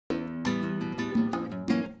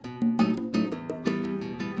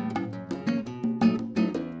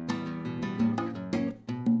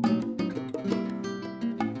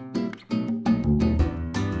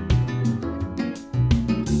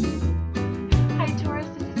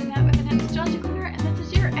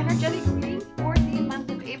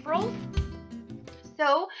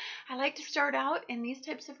like to start out in these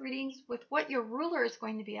types of readings with what your ruler is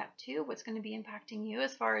going to be up to, what's going to be impacting you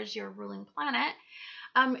as far as your ruling planet.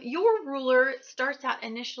 Your ruler starts out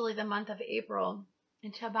initially the month of April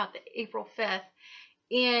until about the April 5th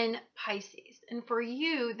in Pisces. And for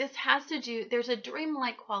you, this has to do, there's a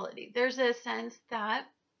dreamlike quality. There's a sense that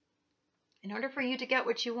in order for you to get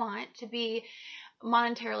what you want, to be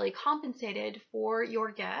monetarily compensated for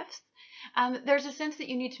your gifts, there's a sense that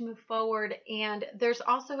you need to move forward. And there's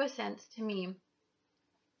also a sense to me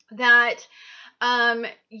that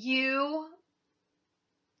you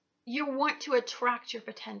want to attract your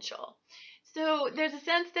potential. So there's a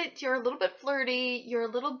sense that you're a little bit flirty, you're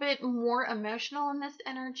a little bit more emotional in this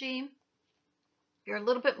energy. You're a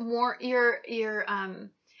little bit more, you're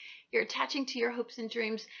attaching to your hopes and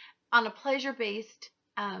dreams on a pleasure-based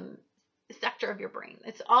sector of your brain.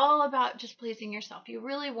 It's all about just pleasing yourself. You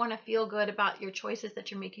really want to feel good about your choices that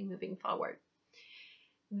you're making moving forward.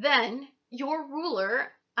 Then your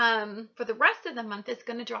ruler for the rest of the month is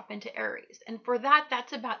going to drop into Aries. And for that,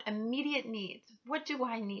 that's about immediate needs. What do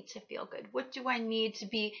I need to feel good? What do I need to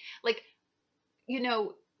be like,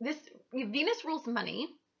 this Venus rules money.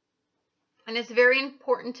 And it's very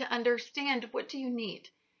important to understand, what do you need?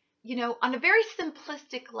 On a very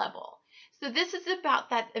simplistic level. So this is about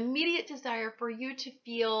that immediate desire for you to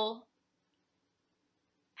feel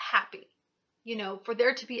happy, for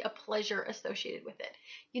there to be a pleasure associated with it.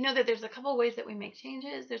 That there's a couple ways that we make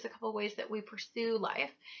changes. There's a couple ways that we pursue life.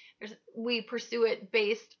 We pursue it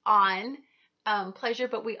based on pleasure,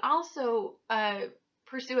 but we also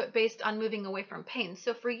pursue it based on moving away from pain.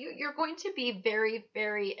 So for you, you're going to be very,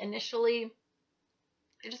 very initially,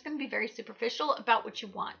 you're just going to be very superficial about what you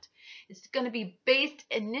want. It's going to be based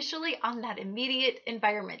initially on that immediate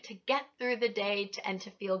environment to get through the day and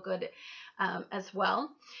to feel good as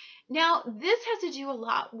well. Now, this has to do a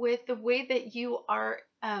lot with the way that you are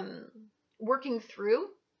working through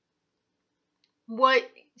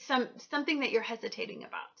something that you're hesitating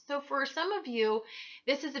about. So for some of you,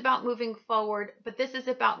 this is about moving forward, but this is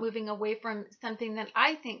about moving away from something that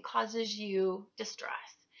I think causes you distress.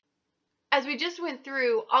 As we just went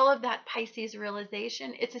through all of that Pisces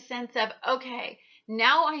realization, it's a sense of, okay,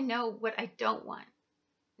 now I know what I don't want.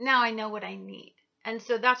 Now I know what I need. And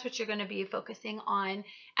so that's what you're going to be focusing on.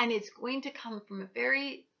 And it's going to come from a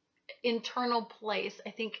very internal place.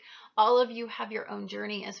 I think all of you have your own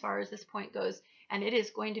journey as far as this point goes. And it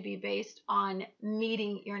is going to be based on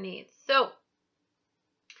meeting your needs. So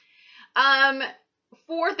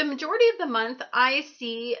for the majority of the month, I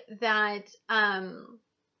see that,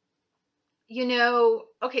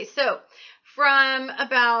 okay, so from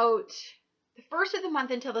about the 1st of the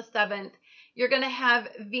month until the 7th, you're going to have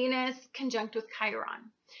Venus conjunct with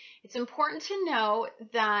Chiron. It's important to know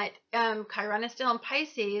that Chiron is still in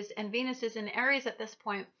Pisces and Venus is in Aries at this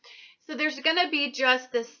point. So there's going to be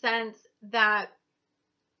just this sense that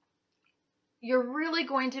you're really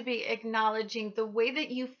going to be acknowledging the way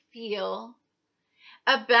that you feel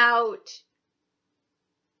about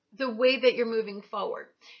the way that you're moving forward.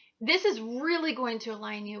 This is really going to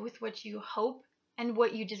align you with what you hope and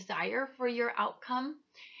what you desire for your outcome.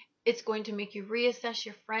 It's going to make you reassess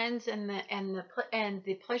your friends and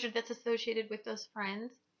the pleasure that's associated with those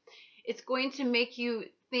friends. It's going to make you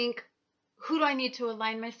think, who do I need to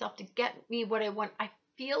align myself to get me what I want? I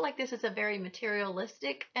feel like this is a very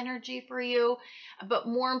materialistic energy for you, but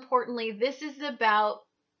more importantly, this is about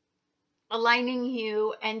aligning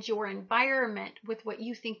you and your environment with what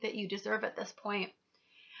you think that you deserve at this point.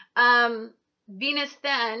 Venus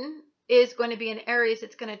then is going to be in Aries.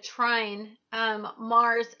 It's going to trine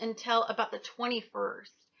Mars until about the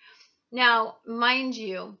 21st. Now, mind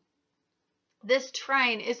you, this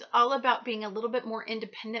trine is all about being a little bit more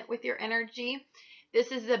independent with your energy.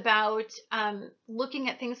 This is about looking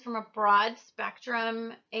at things from a broad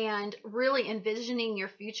spectrum and really envisioning your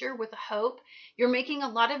future with hope. You're making a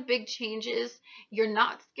lot of big changes. You're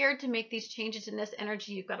not scared to make these changes in this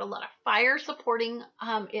energy. You've got a lot of fire supporting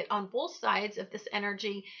it on both sides of this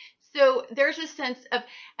energy. So there's a sense of,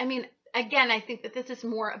 again, I think that this is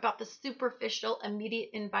more about the superficial,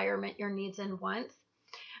 immediate environment, your needs and wants.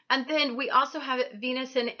 And then we also have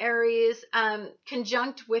Venus in Aries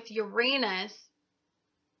conjunct with Uranus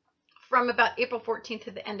from about April 14th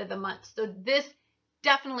to the end of the month. So this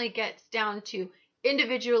definitely gets down to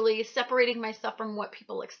individually separating myself from what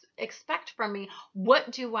people expect from me.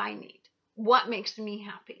 What do I need? What makes me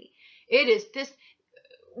happy? It is this,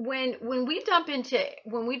 when we dump into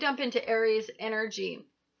Aries energy,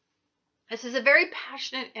 this is a very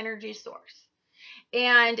passionate energy source.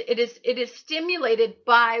 And it is stimulated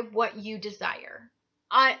by what you desire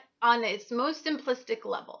on its most simplistic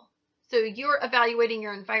level. So you're evaluating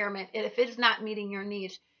your environment, and if it's not meeting your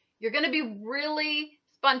needs, you're going to be really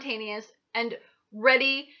spontaneous and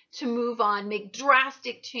ready to move on, make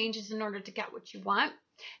drastic changes in order to get what you want.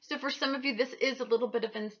 So for some of you, this is a little bit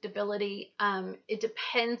of instability. It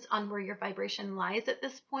depends on where your vibration lies at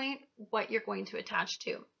this point, what you're going to attach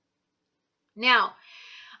to. Now,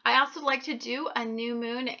 I also like to do a new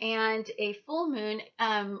moon and a full moon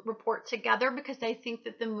report together, because I think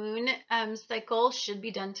that the moon cycle should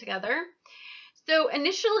be done together. So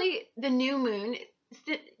initially, the new moon,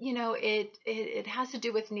 you know, it has to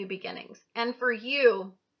do with new beginnings. And for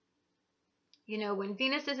you, you know, when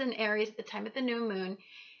Venus is in Aries at the time of the new moon,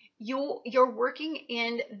 you're working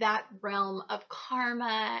in that realm of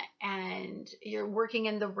karma, and you're working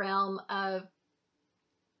in the realm of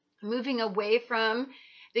moving away from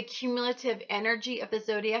the cumulative energy of the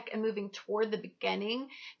zodiac and moving toward the beginning.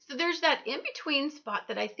 So there's that in-between spot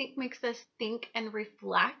that I think makes us think and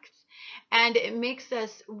reflect, and it makes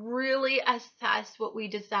us really assess what we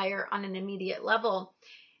desire on an immediate level.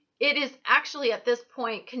 It is actually at this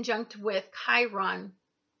point conjunct with Chiron,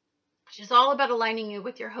 which is all about aligning you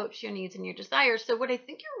with your hopes, your needs, and your desires. So what I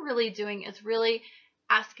think you're really doing is really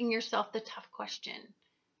asking yourself the tough question.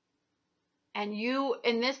 And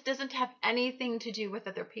this doesn't have anything to do with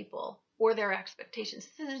other people or their expectations.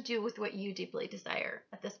 This has to do with what you deeply desire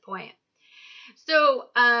at this point. So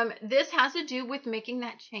this has to do with making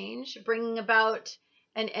that change, bringing about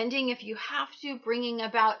an ending if you have to, bringing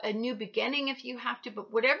about a new beginning if you have to.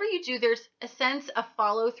 But whatever you do, there's a sense of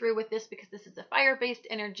follow through with this, because this is a fire-based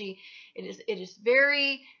energy. It is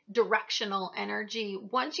very directional energy.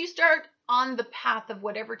 Once you start on the path of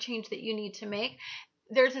whatever change that you need to make,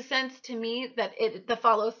 there's a sense to me that the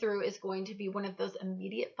follow through is going to be one of those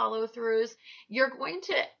immediate follow throughs. You're going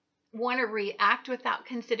to want to react without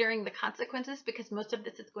considering the consequences, because most of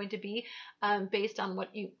this is going to be based on what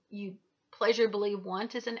you pleasurably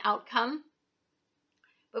want as an outcome.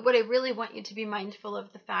 But what I really want you to be mindful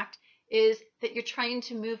of the fact is that you're trying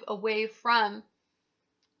to move away from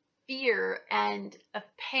fear and of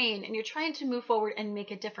pain, and you're trying to move forward and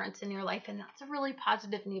make a difference in your life. And that's a really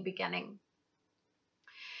positive new beginning.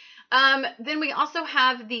 Then we also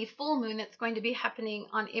have the full moon that's going to be happening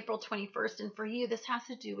on April 21st. And for you, this has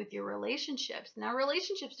to do with your relationships. Now,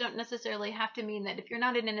 relationships don't necessarily have to mean that if you're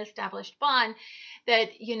not in an established bond,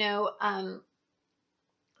 that, you know,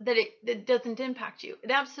 that it doesn't impact you. It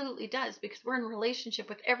absolutely does, because we're in relationship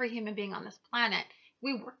with every human being on this planet.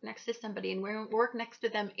 We work next to somebody and we work next to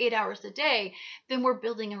them 8 hours a day, then we're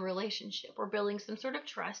building a relationship. We're building some sort of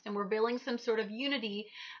trust, and we're building some sort of unity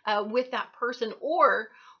with that person, or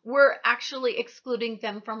we're actually excluding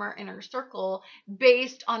them from our inner circle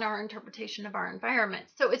based on our interpretation of our environment.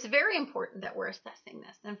 So it's very important that we're assessing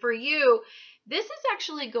this. And for you, this is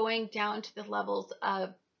actually going down to the levels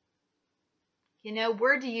of, you know,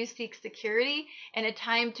 where do you seek security and a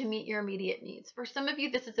time to meet your immediate needs? For some of you,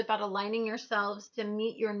 this is about aligning yourselves to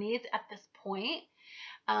meet your needs at this point.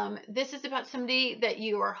 This is about somebody that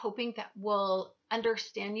you are hoping that will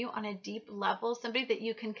understand you on a deep level, somebody that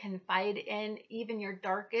you can confide in even your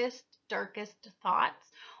darkest thoughts,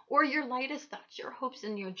 or your lightest thoughts, your hopes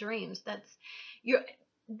and your dreams.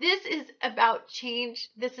 This is about change.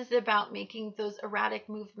 This is about making those erratic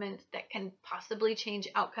movements that can possibly change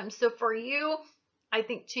outcomes. So for you, I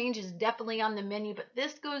think change is definitely on the menu, but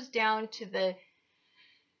this goes down to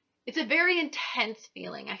it's a very intense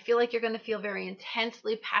feeling. I feel like you're going to feel very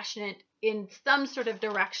intensely passionate in some sort of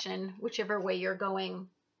direction, whichever way you're going.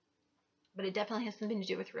 But it definitely has something to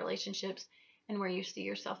do with relationships and where you see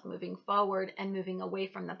yourself moving forward and moving away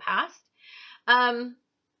from the past.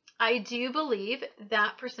 I do believe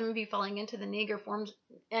that for some of you falling into the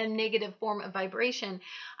negative form of vibration,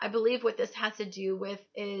 I believe what this has to do with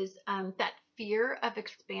is that fear of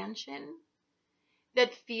expansion,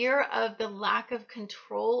 that fear of the lack of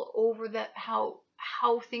control over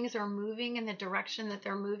how things are moving in the direction that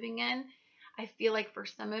they're moving in. I feel like for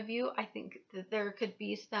some of you, I think that there could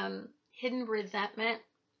be some hidden resentment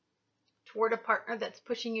toward a partner that's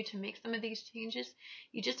pushing you to make some of these changes.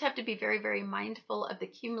 You just have to be very, very mindful of the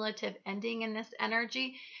cumulative ending in this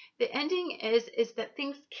energy. The ending is that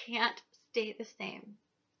things can't stay the same.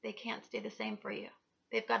 They can't stay the same for you.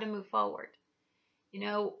 They've got to move forward. You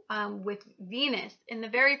know, with Venus in the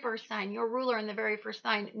very first sign, your ruler in the very first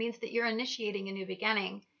sign, means that you're initiating a new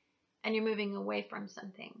beginning and you're moving away from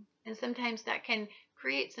something. And sometimes that can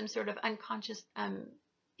create some sort of unconscious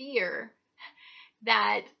fear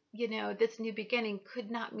that, you know, this new beginning could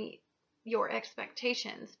not meet your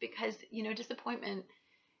expectations, because, you know, disappointment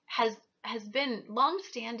has been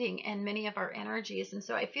long-standing in many of our energies. And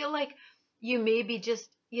so I feel like you maybe just,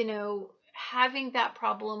 you know, having that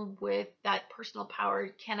problem with that personal power.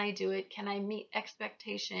 Can I do it? Can I meet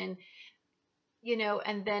expectation? You know,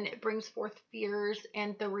 and then it brings forth fears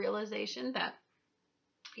and the realization that,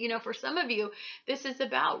 you know, for some of you, this is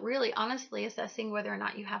about really honestly assessing whether or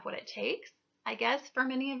not you have what it takes, I guess, for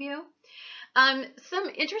many of you. Some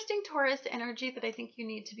interesting Taurus energy that I think you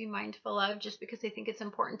need to be mindful of, just because I think it's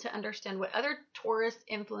important to understand what other Taurus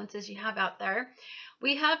influences you have out there.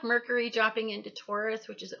 We have Mercury dropping into Taurus,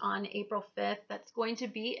 which is on April 5th. That's going to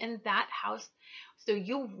be in that house. So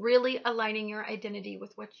you really aligning your identity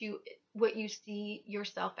with what you see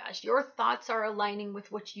yourself as. Your thoughts are aligning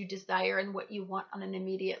with what you desire and what you want on an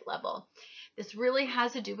immediate level. This really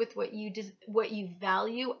has to do with what you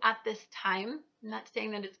value at this time. I'm not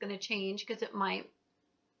saying that it's going to change, because it might,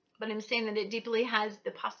 but I'm saying that it deeply has the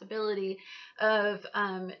possibility of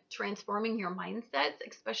transforming your mindsets,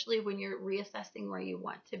 especially when you're reassessing where you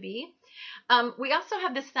want to be. We also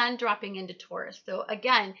have the sun dropping into Taurus. So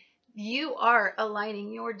again, you are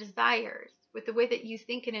aligning your desires with the way that you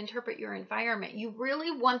think and interpret your environment. You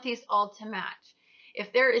really want these all to match.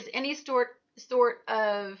 If there is any sort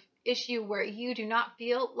of issue where you do not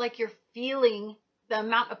feel like you're feeling the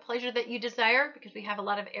amount of pleasure that you desire, because we have a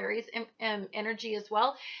lot of Aries energy as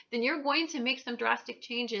well, then you're going to make some drastic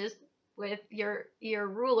changes with your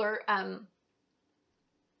ruler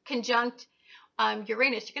conjunct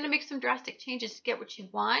Uranus. You're going to make some drastic changes to get what you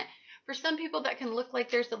want. For some people, that can look like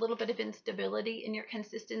there's a little bit of instability in your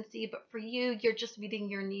consistency, but for you, you're just meeting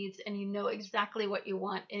your needs and you know exactly what you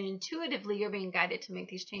want, and intuitively you're being guided to make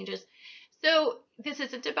these changes. So this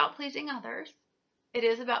isn't about pleasing others. It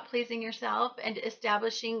is about pleasing yourself and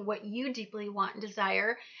establishing what you deeply want and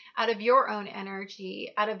desire out of your own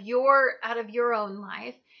energy, out of your own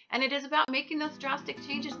life. And it is about making those drastic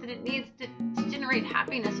changes that it needs to generate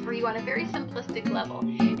happiness for you on a very simplistic level.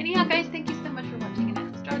 Anyhow, guys, thank you so much for watching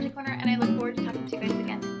Annette's Astrology Corner, and I look forward to talking to you guys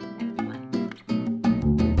again.